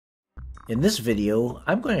In this video,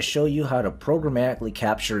 I'm going to show you how to programmatically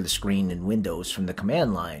capture the screen in Windows from the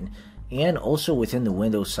command line and also within the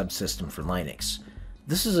Windows subsystem for Linux.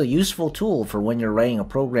 This is a useful tool for when you're writing a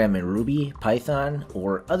program in Ruby, Python,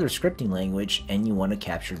 or other scripting language and you want to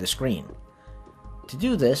capture the screen. To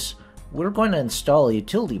do this, we're going to install a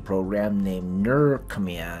utility program named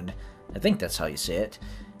nrcommand, I think that's how you say it,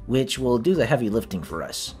 which will do the heavy lifting for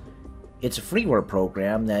us. It's a freeware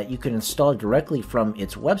program that you can install directly from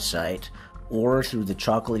its website or through the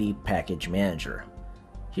Chocolatey package manager.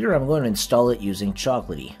 Here I'm going to install it using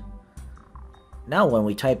Chocolatey. Now when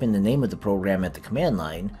we type in the name of the program at the command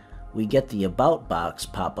line, we get the About box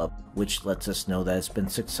pop up, which lets us know that it's been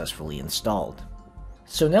successfully installed.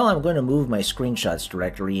 So now I'm going to move my screenshots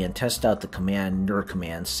directory and test out the command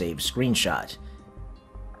nrcommand save screenshot.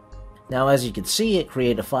 Now as you can see, it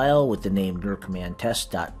created a file with the name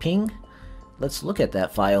nrcommandtest.ping. Let's look at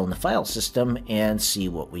that file in the file system and see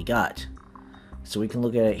what we got. So we can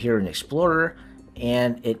look at it here in Explorer,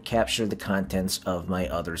 and it captured the contents of my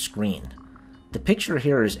other screen. The picture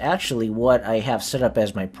here is actually what I have set up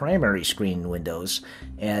as my primary screen in Windows,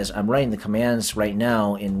 as I'm writing the commands right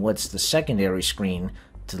now in what's the secondary screen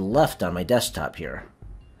to the left on my desktop here.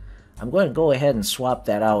 I'm going to go ahead and swap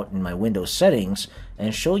that out in my Windows settings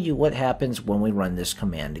and show you what happens when we run this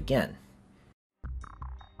command again.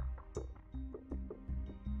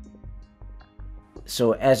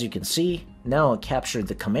 So as you can see, now it captured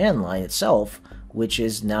the command line itself, which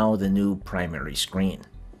is now the new primary screen.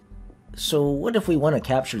 So what if we want to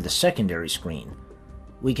capture the secondary screen?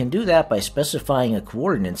 We can do that by specifying a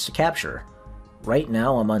coordinates to capture. Right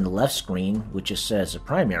now I'm on the left screen, which is set as a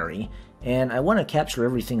primary, and I want to capture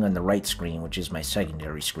everything on the right screen, which is my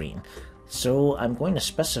secondary screen. So I'm going to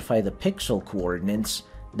specify the pixel coordinates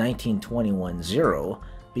 1921.0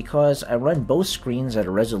 because I run both screens at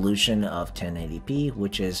a resolution of 1080p,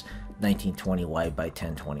 which is 1920 wide by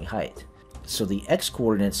 1020 height. So the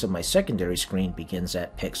x-coordinates of my secondary screen begins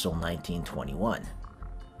at pixel 1921.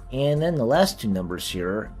 And then the last two numbers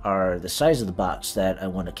here are the size of the box that I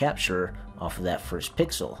want to capture off of that first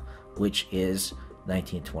pixel, which is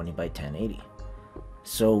 1920 by 1080.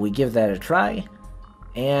 So we give that a try,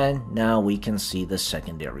 and now we can see the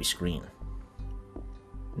secondary screen.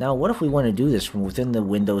 Now what if we want to do this from within the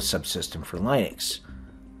Windows subsystem for Linux?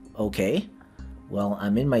 Okay, well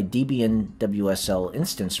I'm in my Debian WSL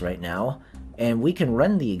instance right now, and we can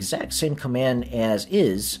run the exact same command as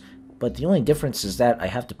is, but the only difference is that I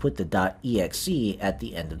have to put the .exe at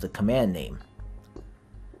the end of the command name.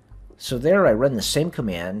 So there I run the same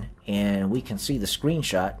command, and we can see the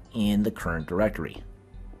screenshot in the current directory.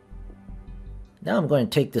 Now I'm going to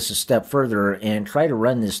take this a step further and try to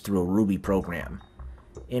run this through a Ruby program.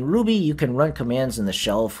 In Ruby, you can run commands in the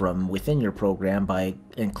shell from within your program by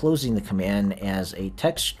enclosing the command as a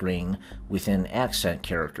text string within accent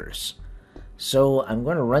characters. So I'm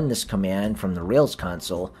going to run this command from the Rails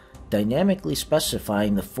console, dynamically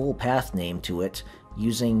specifying the full path name to it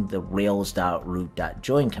using the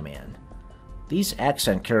rails.root.join command. These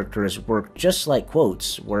accent characters work just like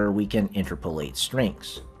quotes, where we can interpolate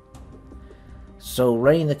strings. So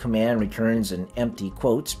running the command returns an empty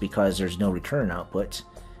quotes because there's no return output.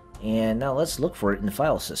 And now let's look for it in the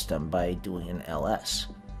file system by doing an ls.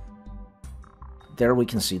 There we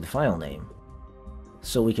can see the file name.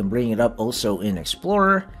 So we can bring it up also in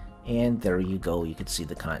Explorer, and there you go, you can see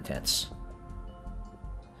the contents.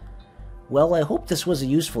 Well, I hope this was a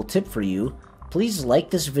useful tip for you. Please like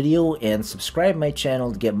this video and subscribe my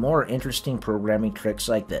channel to get more interesting programming tricks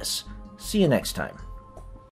like this. See you next time.